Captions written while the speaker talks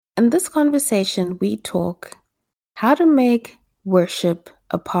In this conversation, we talk how to make worship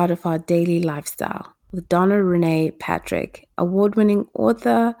a part of our daily lifestyle with Donna Renee Patrick, award-winning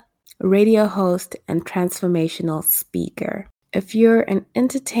author, radio host, and transformational speaker. If you're an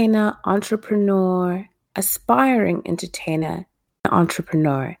entertainer, entrepreneur, aspiring entertainer,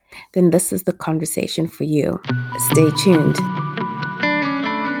 entrepreneur, then this is the conversation for you. Stay tuned.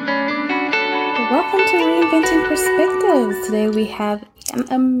 Welcome to Reinventing Perspectives. Today we have an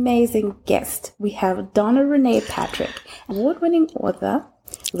amazing guest. We have Donna Renee Patrick, award-winning author,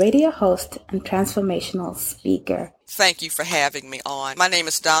 radio host, and transformational speaker. Thank you for having me on. My name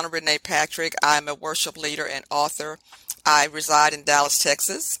is Donna Renee Patrick. I'm a worship leader and author. I reside in Dallas,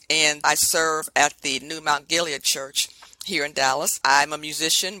 Texas, and I serve at the New Mount Gilead Church here in Dallas. I'm a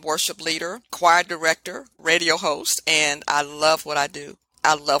musician, worship leader, choir director, radio host, and I love what I do.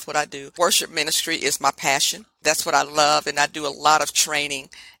 I love what I do. Worship ministry is my passion. That's what I love, and I do a lot of training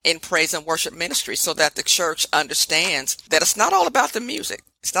in praise and worship ministry so that the church understands that it's not all about the music.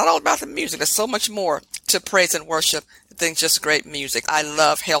 It's not all about the music. There's so much more to praise and worship than just great music. I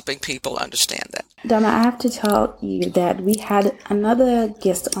love helping people understand that. Donna, I have to tell you that we had another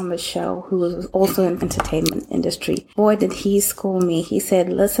guest on the show who was also in the entertainment industry. Boy, did he school me. He said,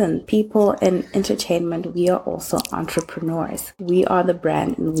 listen, people in entertainment, we are also entrepreneurs. We are the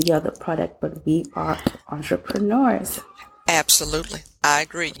brand and we are the product, but we are entrepreneurs. Absolutely. I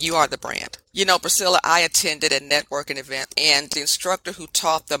agree. You are the brand. You know, Priscilla, I attended a networking event, and the instructor who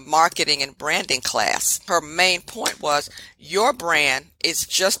taught the marketing and branding class, her main point was your brand is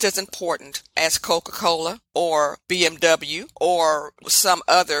just as important as Coca-Cola or BMW or some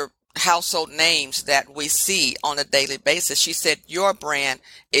other household names that we see on a daily basis. She said your brand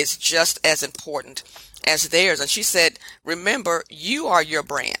is just as important as theirs. And she said, remember, you are your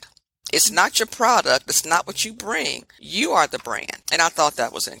brand. It's not your product. It's not what you bring. You are the brand. And I thought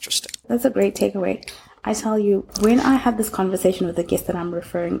that was interesting. That's a great takeaway. I tell you, when I have this conversation with the guest that I'm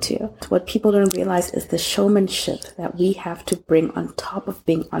referring to, what people don't realize is the showmanship that we have to bring on top of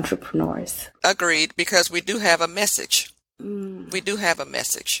being entrepreneurs. Agreed, because we do have a message. We do have a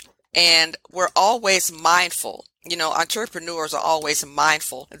message. And we're always mindful. You know, entrepreneurs are always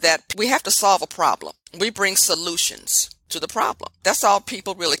mindful that we have to solve a problem. We bring solutions to the problem. That's all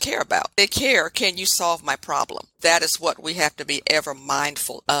people really care about. They care, can you solve my problem? That is what we have to be ever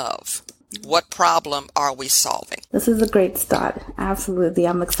mindful of. What problem are we solving? This is a great start. Absolutely.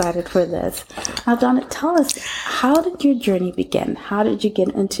 I'm excited for this. Now, Donna, tell us, how did your journey begin? How did you get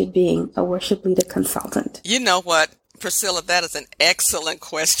into being a worship leader consultant? You know what, Priscilla, that is an excellent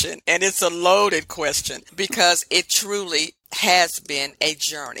question. And it's a loaded question because it truly has been a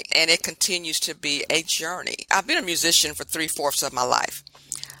journey, and it continues to be a journey. I've been a musician for 3/4 of my life,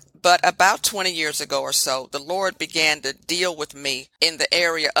 but about 20 years ago or so, the Lord began to deal with me in the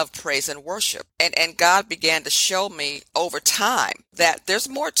area of praise and worship, and God began to show me over time that there's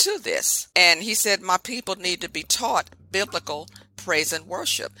more to this. And he said, my people need to be taught biblical praise and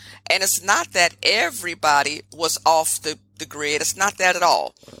worship. And it's not that everybody was off the grid. It's not that at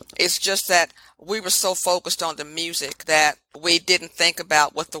all. It's just that we were so focused on the music that we didn't think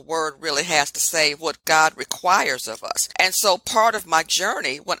about what the word really has to say, what God requires of us. And so part of my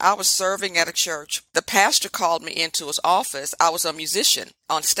journey, when I was serving at a church, the pastor called me into his office. I was a musician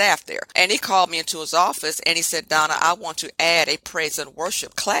on staff there. And he called me into his office and he said, Donna, I want to add a praise and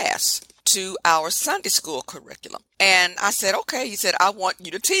worship class to our Sunday school curriculum. And I said, okay. He said, I want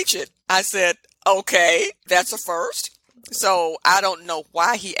you to teach it. I said, okay, that's a first. So I don't know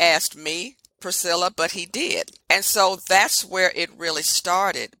why he asked me, Priscilla, but he did. And so that's where it really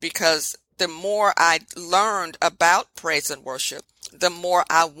started, because the more I learned about praise and worship, the more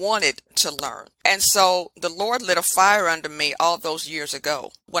I wanted to learn. And so the Lord lit a fire under me all those years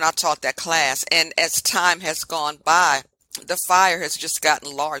ago when I taught that class. And as time has gone by, the fire has just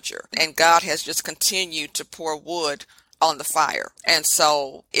gotten larger, and God has just continued to pour wood on the fire. And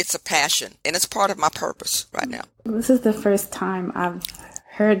so it's a passion, and it's part of my purpose right now. This is the first time I've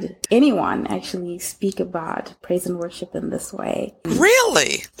heard anyone actually speak about praise and worship in this way.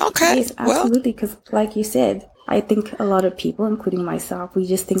 Really? Okay. Yes, absolutely. Because like you said, I think a lot of people, including myself, we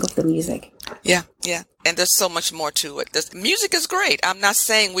just think of the music. Yeah. And there's so much more to it. The music is great. I'm not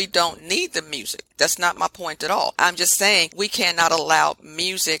saying we don't need the music. That's not my point at all. I'm just saying we cannot allow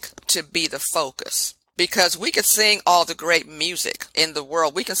music to be the focus. Because we could sing all the great music in the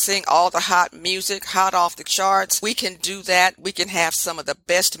world. We can sing all the hot music, hot off the charts. We can do that. We can have some of the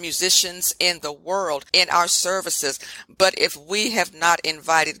best musicians in the world in our services. But if we have not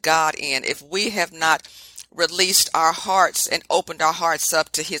invited God in, if we have not released our hearts and opened our hearts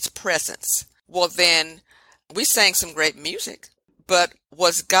up to his presence, well, then we sang some great music, but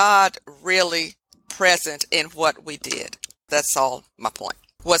was God really present in what we did? That's all my point.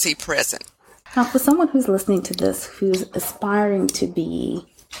 Was he present? Now, for someone who's listening to this, who's aspiring to be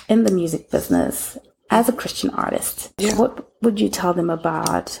in the music business as a Christian artist, what would you tell them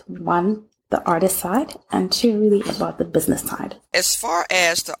about, one, the artist side, and two, really about the business side? As far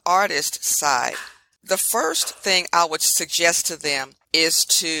as the artist side, the first thing I would suggest to them is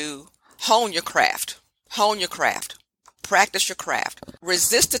to hone your craft. Hone your craft. Practice your craft.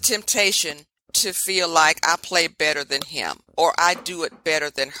 Resist the temptation to feel like I play better than him or I do it better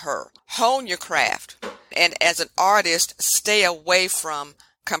than her. Hone your craft. And as an artist, stay away from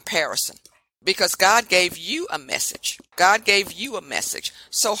comparison because God gave you a message. God gave you a message.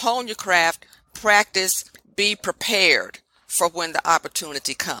 So hone your craft, practice, be prepared for when the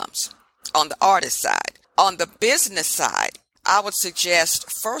opportunity comes on the artist side. On the business side, I would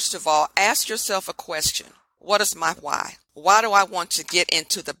suggest, first of all, ask yourself a question. What is my why? Why do I want to get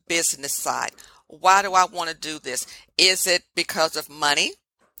into the business side? Why do I want to do this? Is it because of money?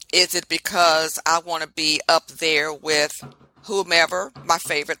 Is it because I want to be up there with whomever, my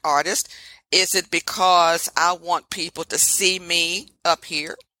favorite artist? Is it because I want people to see me up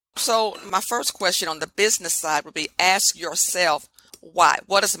here? So my first question on the business side would be ask yourself why.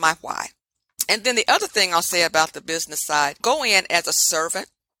 What is my why? And then the other thing I'll say about the business side, go in as a servant.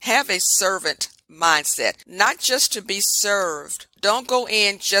 Have a servant mindset, not just to be served. Don't go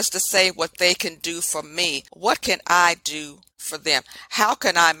in just to say what they can do for me. What can I do for them? How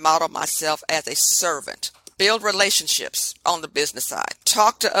can I model myself as a servant? Build relationships on the business side.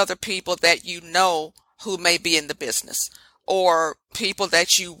 Talk to other people that you know who may be in the business or people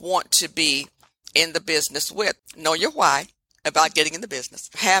that you want to be in the business with. Know your why about getting in the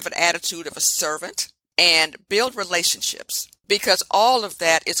business. Have an attitude of a servant and build relationships because all of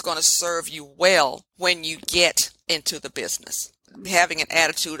that is going to serve you well when you get into the business. Having an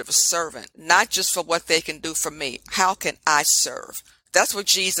attitude of a servant, not just for what they can do for me. How can I serve? That's what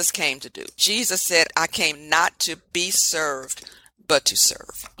Jesus came to do. Jesus said, I came not to be served, but to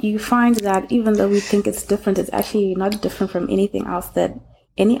serve. You find that even though we think it's different, it's actually not different from anything else that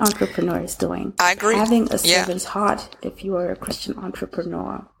any entrepreneur is doing. I agree. Having a servant's heart, if you are a Christian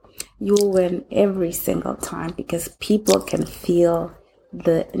entrepreneur, you will win every single time because people can feel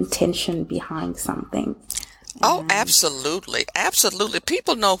the intention behind something. Oh, absolutely. Absolutely.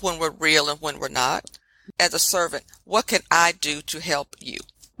 People know when we're real and when we're not. As a servant, what can I do to help you?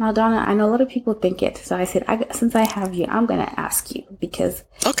 Now, Donna, I know a lot of people think it. So I said, since I have you, I'm going to ask you because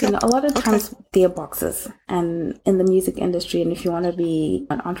a lot of times there are boxes and in the music industry. And if you want to be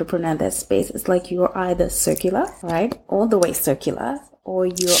an entrepreneur in that space, it's like you're either circular, right? All the way circular, or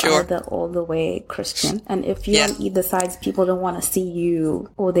you're either all the way Christian. And if you're on either sides, people don't want to see you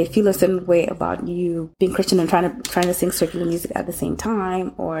or they feel a certain way about you being Christian and trying to sing circular music at the same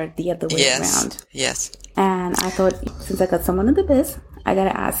time or the other way around. Yes. And I thought, since I got someone in the biz, I got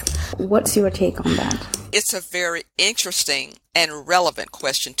to ask, what's your take on that? It's a very interesting and relevant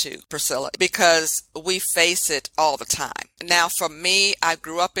question too, Priscilla, because we face it all the time. Now, for me, I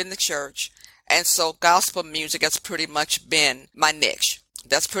grew up in the church, and so gospel music has pretty much been my niche.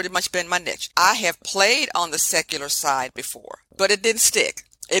 That's pretty much been my niche. I have played on the secular side before, but it didn't stick.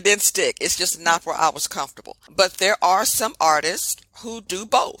 It didn't stick. It's just not where I was comfortable. But there are some artists who do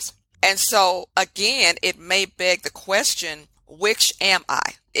both. And so, again, it may beg the question, which am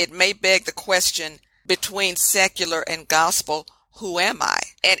I? It may beg the question between secular and gospel, who am I?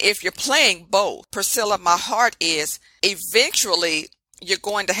 And if you're playing both, Priscilla, my heart is eventually you're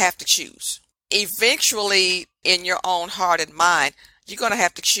going to have to choose. Eventually, in your own heart and mind, you're going to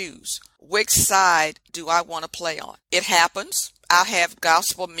have to choose. Which side do I want to play on? It happens. I have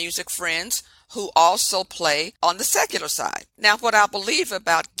gospel music friends who also play on the secular side. Now, what I believe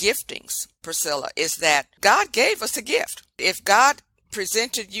about giftings, Priscilla, is that God gave us a gift. If God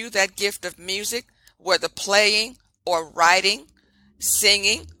presented you that gift of music, whether playing or writing,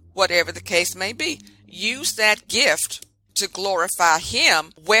 singing, whatever the case may be, use that gift to glorify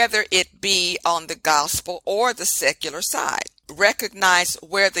Him, whether it be on the gospel or the secular side. Recognize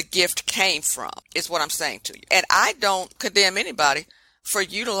where the gift came from, is what I'm saying to you. And I don't condemn anybody for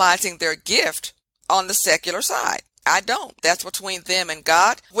utilizing their gift on the secular side. I don't. That's between them and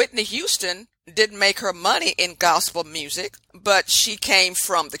God. Whitney Houston didn't make her money in gospel music, but she came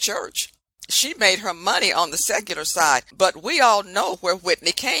from the church. She made her money on the secular side, but we all know where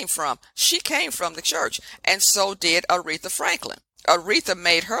Whitney came from. She came from the church, and so did Aretha Franklin. Aretha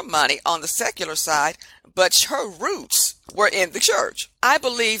made her money on the secular side, but her roots were in the church. I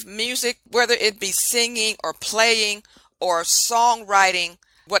believe music, whether it be singing or playing or songwriting,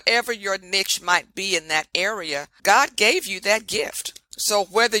 Whatever your niche might be in that area, God gave you that gift. So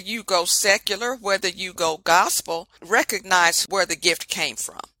whether you go secular, whether you go gospel, recognize where the gift came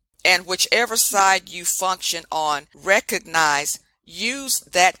from. And whichever side you function on, recognize, use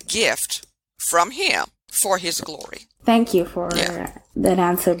that gift from Him for His glory. Thank you for that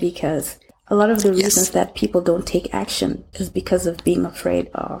answer, because a lot of the reasons that people don't take action is because of being afraid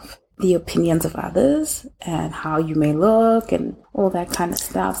of the opinions of others and how you may look and all that kind of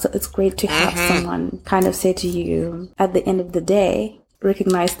stuff. So it's great to have someone kind of say to you, at the end of the day,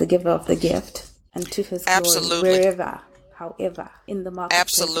 recognize the giver of the gift and to His glory wherever, however, in the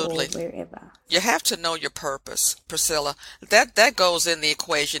marketplace or wherever. You have to know your purpose, Priscilla. That goes in the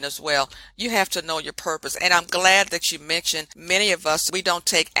equation as well. You have to know your purpose. And I'm glad that you mentioned many of us, we don't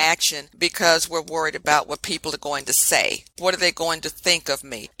take action because we're worried about what people are going to say. What are they going to think of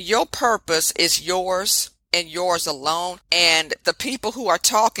me? Your purpose is yours and yours alone. And the people who are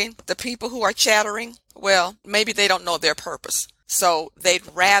talking, the people who are chattering, well, maybe they don't know their purpose. So they'd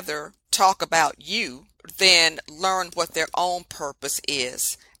rather talk about you than learn what their own purpose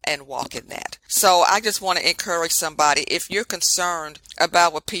is and walk in that. So I just want to encourage somebody, if you're concerned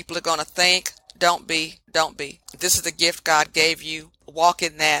about what people are going to think, don't be. This is the gift God gave you. Walk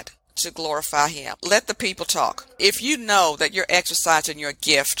in that to glorify Him. Let the people talk. If you know that you're exercising your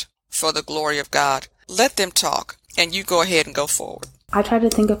gift for the glory of God, let them talk and you go ahead and go forward. I try to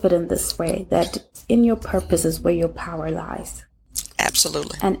think of it in this way, that in your purpose is where your power lies.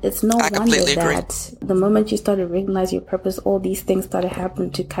 Absolutely. And it's no wonder that the moment you started recognizing your purpose, all these things started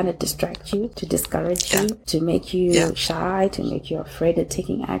happening to kind of distract you, to discourage you, to make you shy, to make you afraid of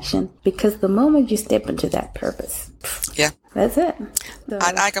taking action. Because the moment you step into that purpose, that's it.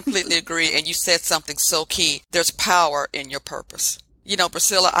 I completely agree. And you said something so key. There's power in your purpose. You know,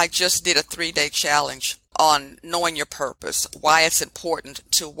 Priscilla, I just did a 3-day challenge on knowing your purpose, why it's important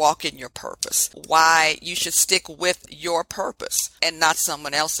to walk in your purpose, why you should stick with your purpose and not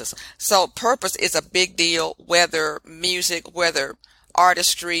someone else's. So purpose is a big deal, whether music, whether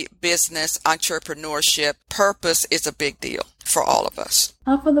artistry, business, entrepreneurship. Purpose is a big deal for all of us.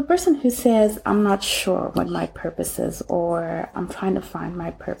 For the person who says, I'm not sure what my purpose is, or I'm trying to find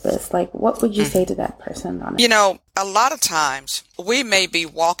my purpose, like, what would you say to that person? You know, a lot of times we may be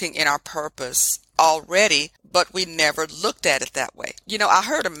walking in our purpose already, but we never looked at it that way. You know, I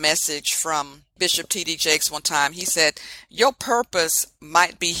heard a message from Bishop T.D. Jakes one time. He said, your purpose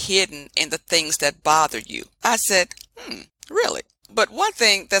might be hidden in the things that bother you. I said, really? But one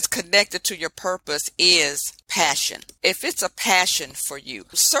thing that's connected to your purpose is passion. If it's a passion for you,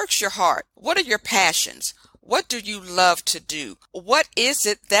 search your heart. What are your passions? What do you love to do? What is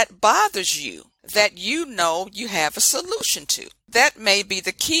it that bothers you that you know you have a solution to? That may be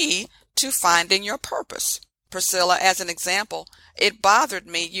the key to finding your purpose. Priscilla, as an example, it bothered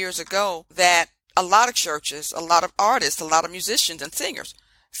me years ago that a lot of churches, a lot of artists, a lot of musicians and singers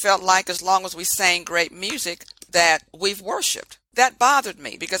felt like as long as we sang great music that we've worshiped. That bothered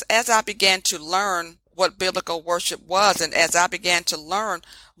me because as I began to learn what biblical worship was, and as I began to learn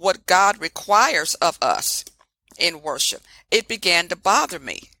what God requires of us in worship, it began to bother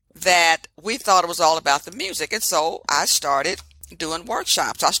me that we thought it was all about the music. And so I started doing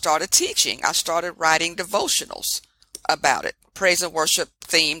workshops. I started teaching. I started writing devotionals about it, praise and worship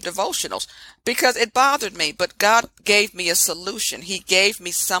themed devotionals, because it bothered me. But God gave me a solution. He gave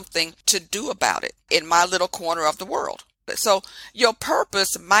me something to do about it in my little corner of the world. So your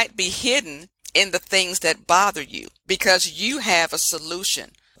purpose might be hidden in the things that bother you because you have a solution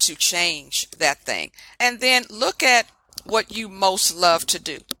to change that thing. And then look at what you most love to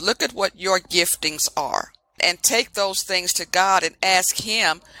do. Look at what your giftings are and take those things to God and ask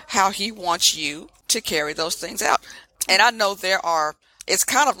Him how He wants you to carry those things out. And I know it's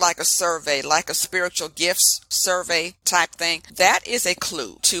kind of like a survey, like a spiritual gifts survey type thing. That is a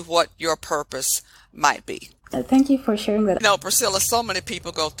clue to what your purpose might be. Thank you for sharing that. No, Priscilla, so many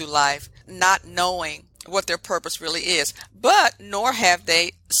people go through life not knowing what their purpose really is, but nor have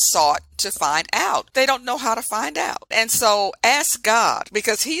they sought to find out. They don't know how to find out. And so ask God,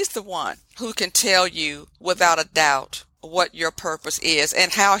 because He's the one who can tell you without a doubt what your purpose is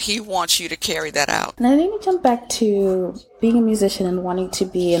and how He wants you to carry that out. Now, let me jump back to being a musician and wanting to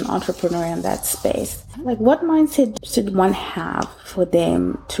be an entrepreneur in that space. Like, what mindset should one have for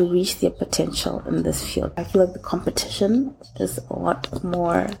them to reach their potential in this field? I feel like the competition is a lot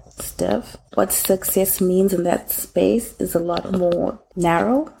more stiff. What success means in that space is a lot more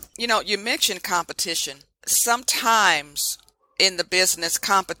narrow. You know, you mentioned competition. Sometimes in the business,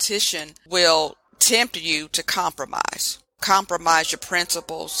 competition will tempt you to compromise your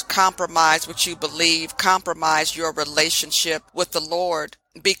principles, compromise what you believe, compromise your relationship with the Lord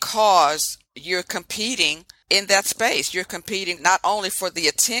because you're competing in that space. You're competing not only for the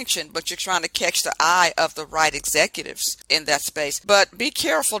attention, but you're trying to catch the eye of the right executives in that space. But be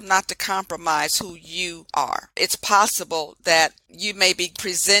careful not to compromise who you are. It's possible that you may be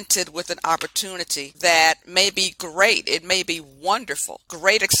presented with an opportunity that may be great. It may be wonderful,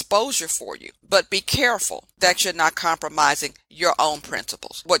 great exposure for you. But be careful that you're not compromising your own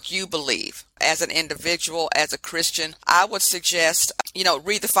principles, what you believe. As an individual, as a Christian, I would suggest,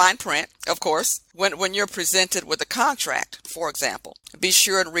 read the fine print, of course. When you're presented with a contract, for example, be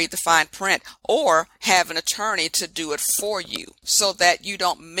sure to read the fine print or have an attorney to do it for you so that you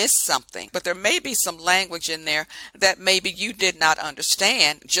don't miss something. But there may be some language in there that maybe you did not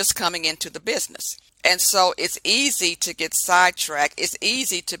understand just coming into the business. And so it's easy to get sidetracked. It's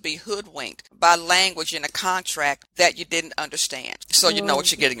easy to be hoodwinked by language in a contract that you didn't understand. So you know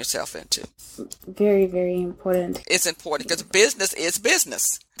what you're getting yourself into. Very, very important. It's important because business is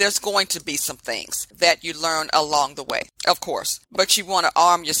business. There's going to be some things that you learn along the way, of course, but you want to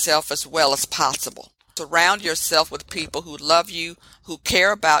arm yourself as well as possible. Surround yourself with people who love you, who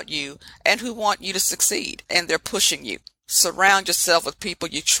care about you, and who want you to succeed, and they're pushing you. Surround yourself with people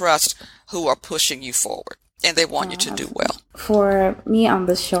you trust who are pushing you forward, and they want you to do well. For me on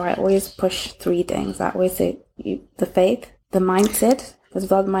this show, I always push 3 things. I always say the faith, the mindset, because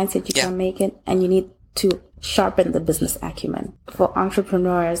without the mindset, you can't make it, and you need to sharpen the business acumen. For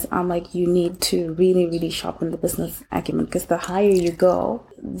entrepreneurs, I'm like, you need to really, really sharpen the business acumen, because the higher you go,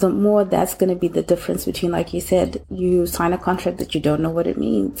 the more that's going to be the difference between, like you said, you sign a contract that you don't know what it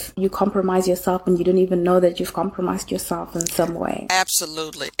means. You compromise yourself and you don't even know that you've compromised yourself in some way.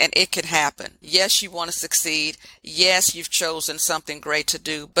 Absolutely. And it can happen. Yes, you want to succeed. Yes, you've chosen something great to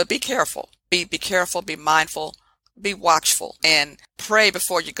do, but be careful. Be careful, be mindful, be watchful, and pray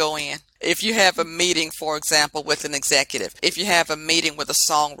before you go in. If you have a meeting, for example, with an executive, if you have a meeting with a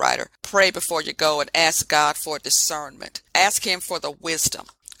songwriter, pray before you go and ask God for discernment. Ask Him for the wisdom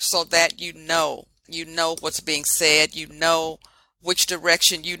so that you know what's being said, you know which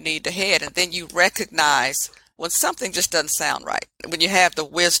direction you need to head, and then you recognize when something just doesn't sound right. When you have the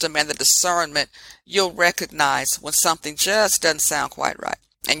wisdom and the discernment, you'll recognize when something just doesn't sound quite right,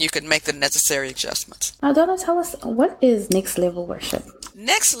 and you can make the necessary adjustments. Now, Donna, tell us, what is next level worship?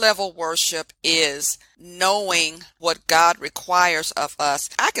 Next level worship is knowing what God requires of us.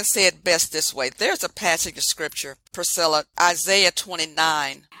 I can say it best this way. There's a passage of scripture, Priscilla, Isaiah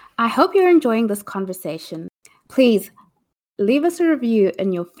 29. I hope you're enjoying this conversation. Please leave us a review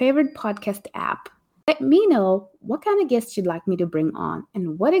in your favorite podcast app. Let me know what kind of guests you'd like me to bring on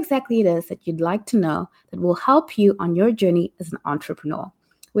and what exactly it is that you'd like to know that will help you on your journey as an entrepreneur.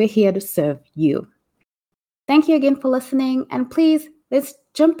 We're here to serve you. Thank you again for listening, and please, let's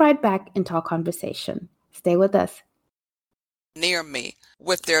jump right back into our conversation. Stay with us. Near me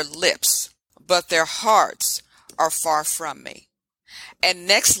with their lips, but their hearts are far from me. And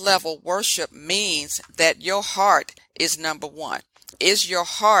next level worship means that your heart is number one. Is your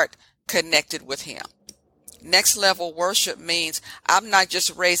heart connected with Him? Next level worship means I'm not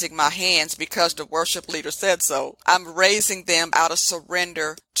just raising my hands because the worship leader said so. I'm raising them out of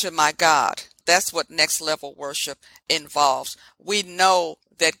surrender to my God. That's what next level worship involves. We know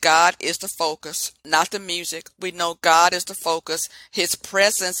that God is the focus, not the music. We know God is the focus. His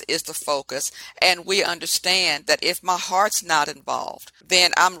presence is the focus. And we understand that if my heart's not involved,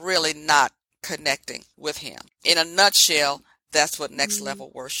 then I'm really not connecting with Him. In a nutshell, that's what next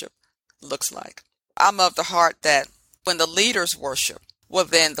level worship looks like. I'm of the heart that when the leaders worship, well,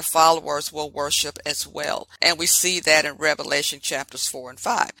 then the followers will worship as well. And we see that in Revelation chapters 4 and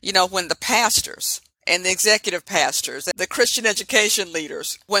 5. You know, when the pastors and the executive pastors, the Christian education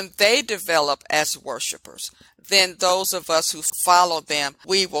leaders, when they develop as worshipers, then those of us who follow them,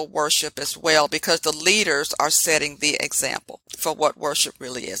 we will worship as well, because the leaders are setting the example for what worship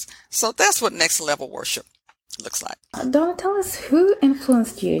really is. So that's what next level worship looks like. Donna, tell us, who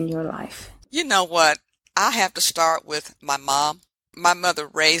influenced you in your life? You know what? I have to start with my mom. My mother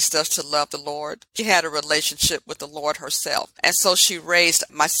raised us to love the Lord. She had a relationship with the Lord herself. And so she raised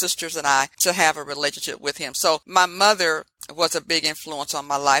my sisters and I to have a relationship with Him. So my mother was a big influence on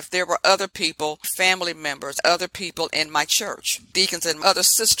my life. There were other people, family members, other people in my church, deacons and other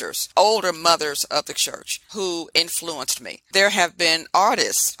sisters, older mothers of the church who influenced me. There have been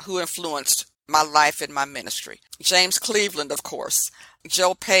artists who influenced my life and my ministry. James Cleveland, of course.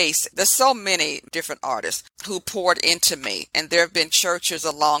 Joe Pace. There's so many different artists who poured into me, and there have been churches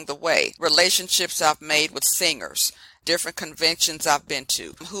along the way, relationships I've made with singers different conventions I've been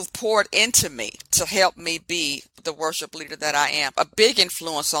to, who've poured into me to help me be the worship leader that I am. A big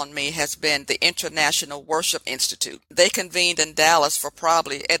influence on me has been the International Worship Institute. They convened in Dallas for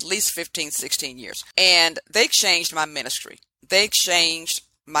probably at least 15, 16 years. And they changed my ministry. They changed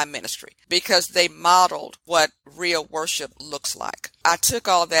my ministry because they modeled what real worship looks like. I took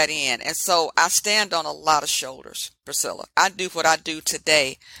all that in, and so I stand on a lot of shoulders, Priscilla. I do what I do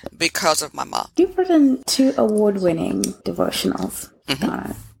today because of my mom. You've written 2 award-winning devotionals,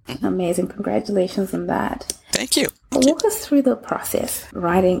 Donna. Amazing. Congratulations on that. Thank you. Walk us through the process,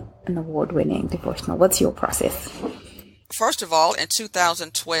 writing an award-winning devotional. What's your process? First of all, in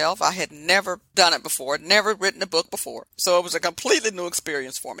 2012, I had never done it before, never written a book before. So it was a completely new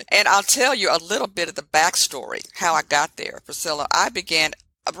experience for me. And I'll tell you a little bit of the backstory, how I got there, Priscilla. I began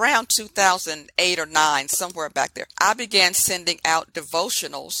around 2008 or 9, somewhere back there. I began sending out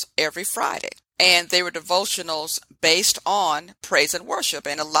devotionals every Friday. And they were devotionals based on praise and worship.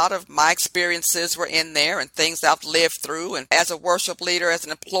 And a lot of my experiences were in there and things I've lived through. And as a worship leader, as an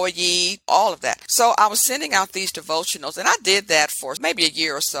employee, all of that. So I was sending out these devotionals, and I did that for maybe a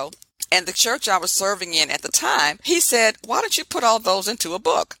year or so. And the church I was serving in at the time, he said, why don't you put all those into a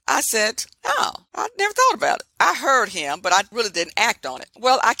book? I said, oh, I never thought about it. I heard him, but I really didn't act on it.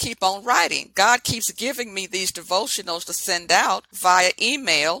 Well, I keep on writing. God keeps giving me these devotionals to send out via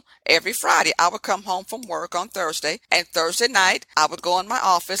email every Friday. I would come home from work on Thursday, and Thursday night, I would go in my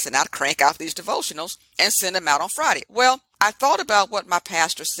office and I'd crank out these devotionals and send them out on Friday. Well, I thought about what my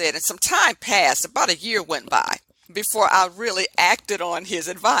pastor said, and some time passed. About a year went by before I really acted on his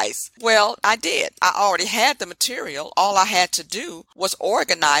advice. Well, I did. I already had the material. All I had to do was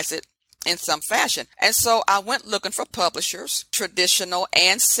organize it in some fashion. And so I went looking for publishers, traditional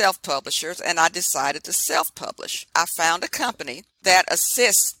and self-publishers, and I decided to self-publish. I found a company that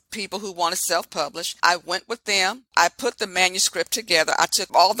assists people who want to self-publish. I went with them. I put the manuscript together. I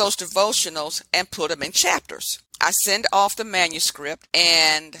took all those devotionals and put them in chapters. I send off the manuscript,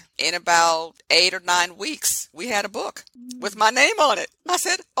 and in about 8 or 9 weeks, we had a book with my name on it. I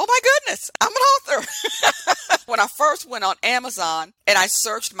said, oh my goodness, I'm an author. When I first went on Amazon and I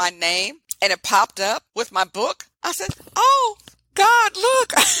searched my name and it popped up with my book, I said, oh, God,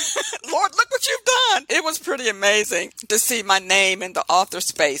 look, Lord, look what you've done. It was pretty amazing to see my name in the author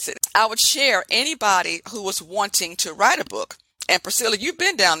space. I would share anybody who was wanting to write a book. And Priscilla, you've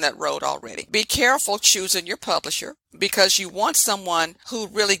been down that road already. Be careful choosing your publisher because you want someone who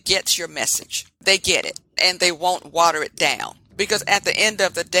really gets your message. They get it and they won't water it down because at the end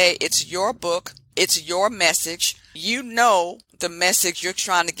of the day, it's your book. It's your message. You know the message you're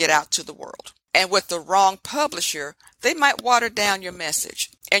trying to get out to the world. And with the wrong publisher, they might water down your message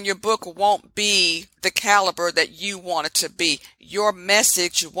and your book won't be the caliber that you want it to be. Your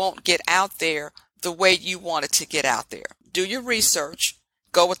message won't get out there the way you want it to get out there. Do your research,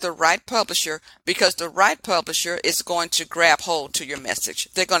 go with the right publisher because the right publisher is going to grab hold to your message.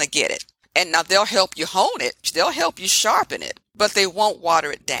 They're going to get it. And now they'll help you hone it. They'll help you sharpen it, but they won't water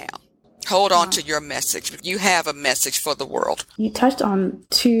it down. Hold on to your message. You have a message for the world. You touched on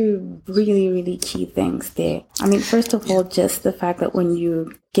 2 really, really key things there. I mean, first of all, just the fact that when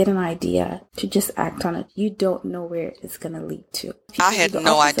you get an idea to just act on it, you don't know where it's going to lead to. I had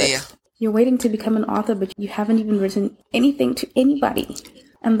no idea. You're waiting to become an author, but you haven't even written anything to anybody.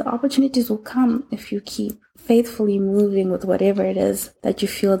 And the opportunities will come if you keep faithfully moving with whatever it is that you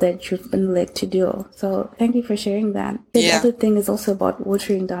feel that you've been led to do. So thank you for sharing that. The other thing is also about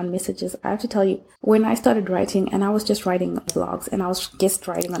watering down messages. I have to tell you, when I started writing, and I was just writing blogs, and I was guest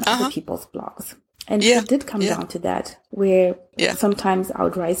writing on other people's blogs. And it did come down to that, where sometimes I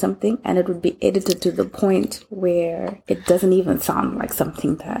would write something and it would be edited to the point where it doesn't even sound like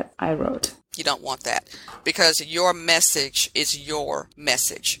something that I wrote. You don't want that because your message is your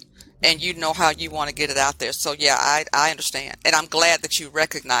message and you know how you want to get it out there. So, I understand. And I'm glad that you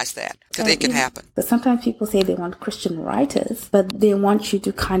recognize that because it can happen. But sometimes people say they want Christian writers, but they want you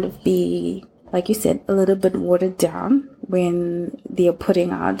to kind of be, like you said, a little bit watered down when they're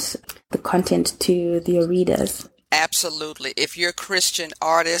putting out the content to their readers. Absolutely. If you're a Christian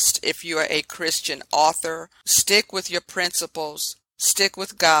artist, if you're a Christian author, stick with your principles, stick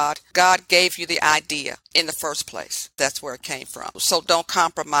with God. God gave you the idea in the first place. That's where it came from. So don't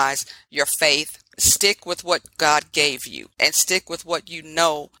compromise your faith. Stick with what God gave you and stick with what you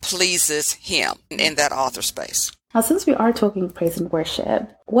know pleases Him in that author space. Now, since we are talking praise and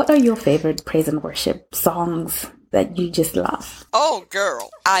worship, what are your favorite praise and worship songs that you just love? Oh, girl.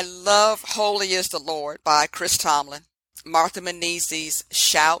 I love Holy is the Lord by Chris Tomlin. Martha Menezes'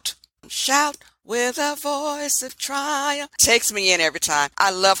 Shout. Shout with a voice of triumph. Takes me in every time.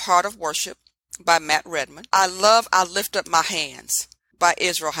 I love Heart of Worship by Matt Redman. I love I Lift Up My Hands by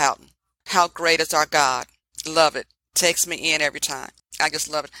Israel Houghton. How Great Is Our God. Love it. Takes me in every time. I just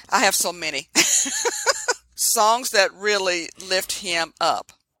love it. I have so many songs that really lift him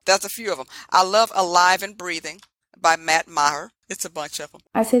up. That's a few of them. I love Alive and Breathing by Matt Maher. It's a bunch of them.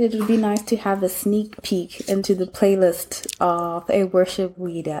 I said it would be nice to have a sneak peek into the playlist of a worship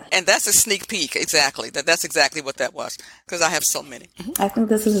leader. And that's a sneak peek, exactly. That's exactly what that was, because I have so many. I think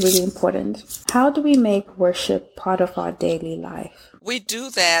this is really important. How do we make worship part of our daily life? We do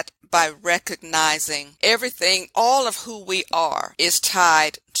that by recognizing everything, all of who we are is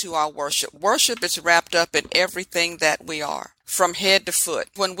tied to our worship. Worship is wrapped up in everything that we are, from head to foot.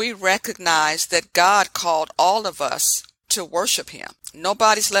 When we recognize that God called all of us to worship him,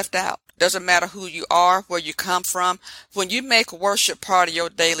 nobody's left out. Doesn't matter who you are, where you come from. When you make worship part of your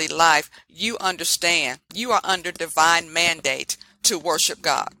daily life, you understand you are under divine mandate to worship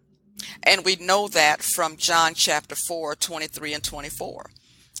God. And we know that from John chapter 4, 23 and 24.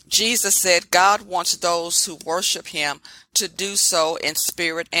 Jesus said God wants those who worship him to do so in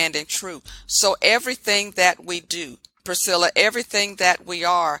spirit and in truth. So everything that we do, Priscilla, everything that we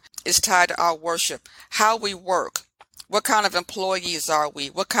are is tied to our worship. How we work, what kind of employees are we?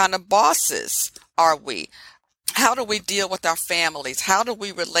 What kind of bosses are we? How do we deal with our families? How do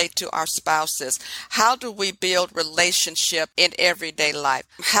we relate to our spouses? How do we build relationship in everyday life?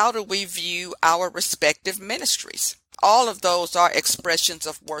 How do we view our respective ministries? All of those are expressions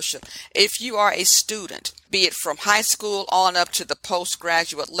of worship. If you are a student, be it from high school on up to the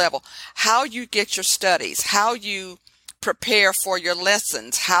postgraduate level, how you get your studies, how you prepare for your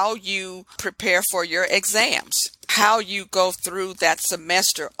lessons, how you prepare for your exams, how you go through that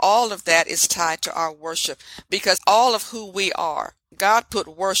semester, all of that is tied to our worship, because all of who we are, God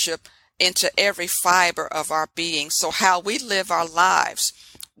put worship into every fiber of our being. So how we live our lives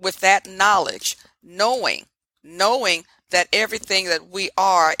with that knowledge, knowing that everything that we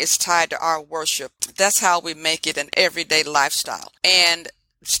are is tied to our worship. That's how we make it an everyday lifestyle. And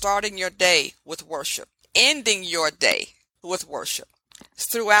starting your day with worship, ending your day with worship.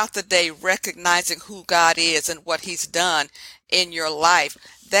 Throughout the day, recognizing who God is and what he's done in your life,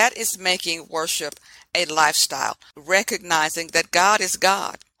 that is making worship a lifestyle. Recognizing that God is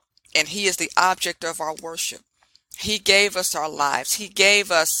God and he is the object of our worship. He gave us our lives. He gave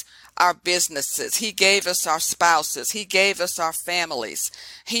us our businesses. He gave us our spouses. He gave us our families.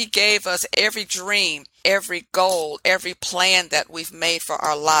 He gave us every dream, every goal, every plan that we've made for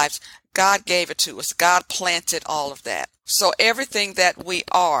our lives. God gave it to us. God planted all of that. So everything that we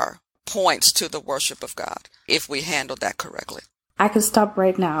are points to the worship of God, if we handle that correctly. I could stop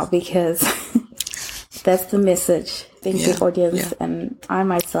right now because that's the message. Thank you, audience. Yeah. And I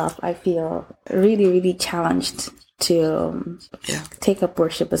myself, I feel really, really challenged to take up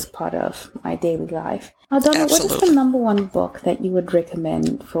worship as part of my daily life. Now, Donna, what is the number one book that you would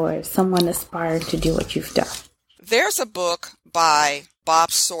recommend for someone aspiring to do what you've done? There's a book by Bob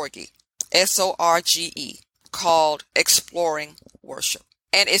Sorge, S-O-R-G-E, called Exploring Worship.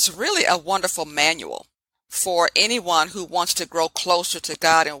 And it's really a wonderful manual for anyone who wants to grow closer to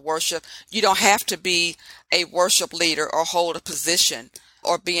God in worship. You don't have to be a worship leader or hold a position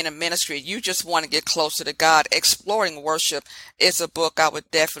or be in a ministry. You just want to get closer to God. Exploring Worship is a book I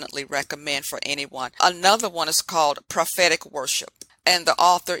would definitely recommend for anyone. Another one is called Prophetic Worship, and the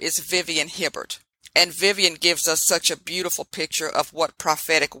author is Vivian Hibbert. And Vivian gives us such a beautiful picture of what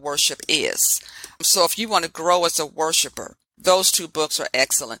prophetic worship is. So if you want to grow as a worshiper, those two books are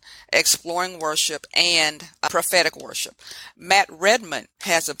excellent. Exploring Worship and Prophetic Worship. Matt Redman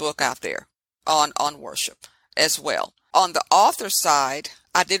has a book out there on worship as well. On the author side,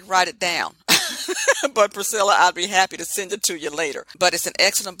 I did write it down, but Priscilla, I'd be happy to send it to you later. But it's an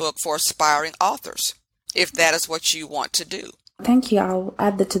excellent book for aspiring authors, if that is what you want to do. Thank you. I'll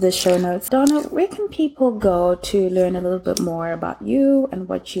add that to the show notes. Donna, where can people go to learn a little bit more about you and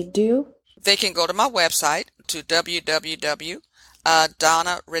what you do? They can go to my website, to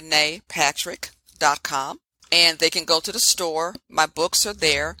www.donnareneepatrick.com, and they can go to the store. My books are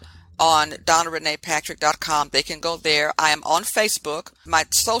there on donnareneepatrick.com. They can go there. I am on Facebook. My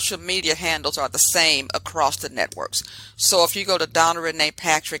social media handles are the same across the networks. So if you go to Donna Renee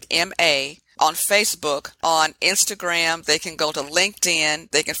Patrick, M.A., on Facebook, on Instagram, they can go to LinkedIn.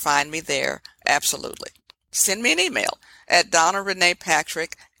 They can find me there. Absolutely. Send me an email at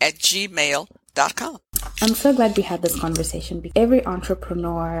donnareneepatrick@gmail.com. I'm so glad we had this conversation. Every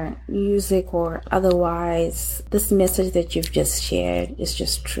entrepreneur, music or otherwise, this message that you've just shared is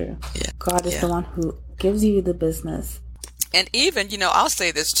just true. Yeah. God is the one who gives you the business. And even, I'll say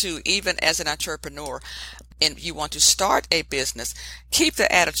this too, even as an entrepreneur, and you want to start a business, keep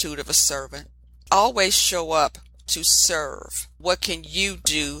the attitude of a servant. always show up to serve. What can you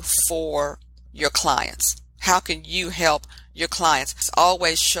do for your clients? How can you help your clients?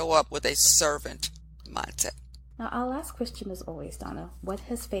 Always show up with a servant mindset. Now, our last question is always, Donna, what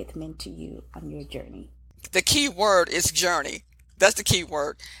has faith meant to you on your journey? The key word is journey. That's the key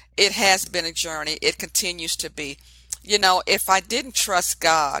word. It has been a journey. It continues to be. You know, if I didn't trust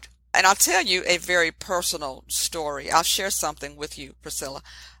God, and I'll tell you a very personal story. I'll share something with you, Priscilla.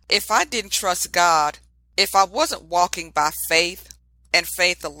 If I didn't trust God, if I wasn't walking by faith and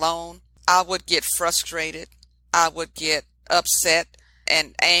faith alone, I would get frustrated. I would get upset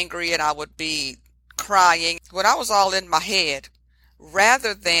and angry, and I would be crying when I was all in my head.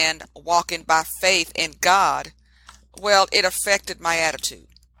 Rather than walking by faith in God, well, it affected my attitude.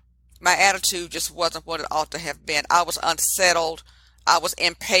 My attitude just wasn't what it ought to have been. I was unsettled. I was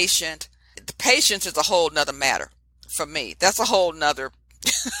impatient. The patience is a whole nother matter for me. That's a whole nother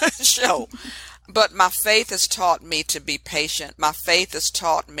show. But my faith has taught me to be patient. My faith has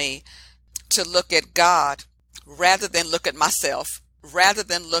taught me to look at God rather than look at myself, rather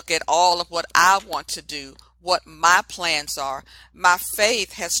than look at all of what I want to do, what my plans are. My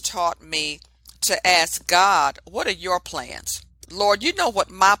faith has taught me to ask God, what are your plans? Lord, you know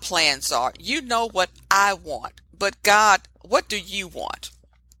what my plans are. You know what I want. But God, what do you want?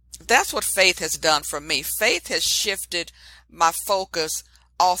 That's what faith has done for me. Faith has shifted my focus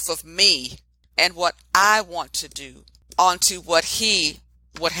off of me and what I want to do onto what He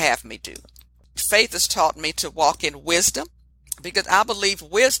would have me do. Faith has taught me to walk in wisdom because I believe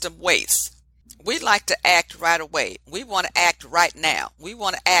wisdom waits. We like to act right away. We want to act right now. We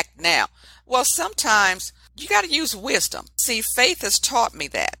want to act now. Well, sometimes you got to use wisdom. See, faith has taught me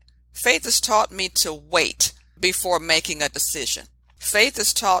that. Faith has taught me to wait before making a decision. Faith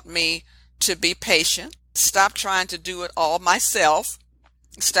has taught me to be patient, stop trying to do it all myself,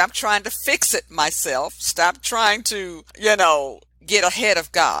 stop trying to fix it myself, stop trying to, get ahead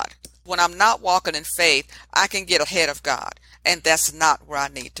of God. When I'm not walking in faith, I can get ahead of God, and that's not where I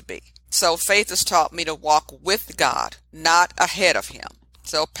need to be. So faith has taught me to walk with God, not ahead of Him.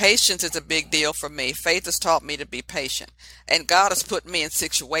 So patience is a big deal for me. Faith has taught me to be patient. And God has put me in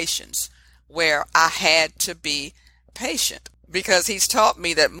situations where I had to be patient because He's taught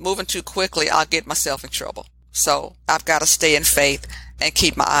me that moving too quickly, I'll get myself in trouble. So I've got to stay in faith and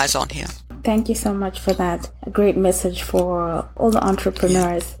keep my eyes on Him. Thank you so much for that. A great message for all the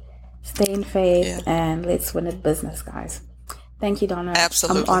entrepreneurs. Yeah. Stay in faith and let's win at business, guys. Thank you, Donna.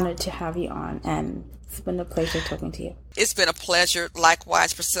 Absolutely. I'm honored to have you on, and it's been a pleasure talking to you. It's been a pleasure.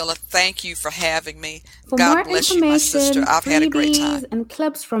 Likewise, Priscilla. Thank you for having me. For God more bless you, my sister. I've had a great time. And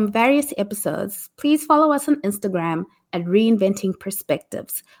clips from various episodes, please follow us on Instagram at Reinventing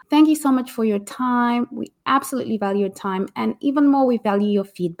Perspectives. Thank you so much for your time. We absolutely value your time, and even more, we value your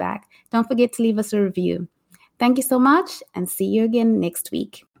feedback. Don't forget to leave us a review. Thank you so much, and see you again next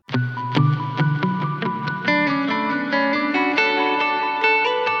week.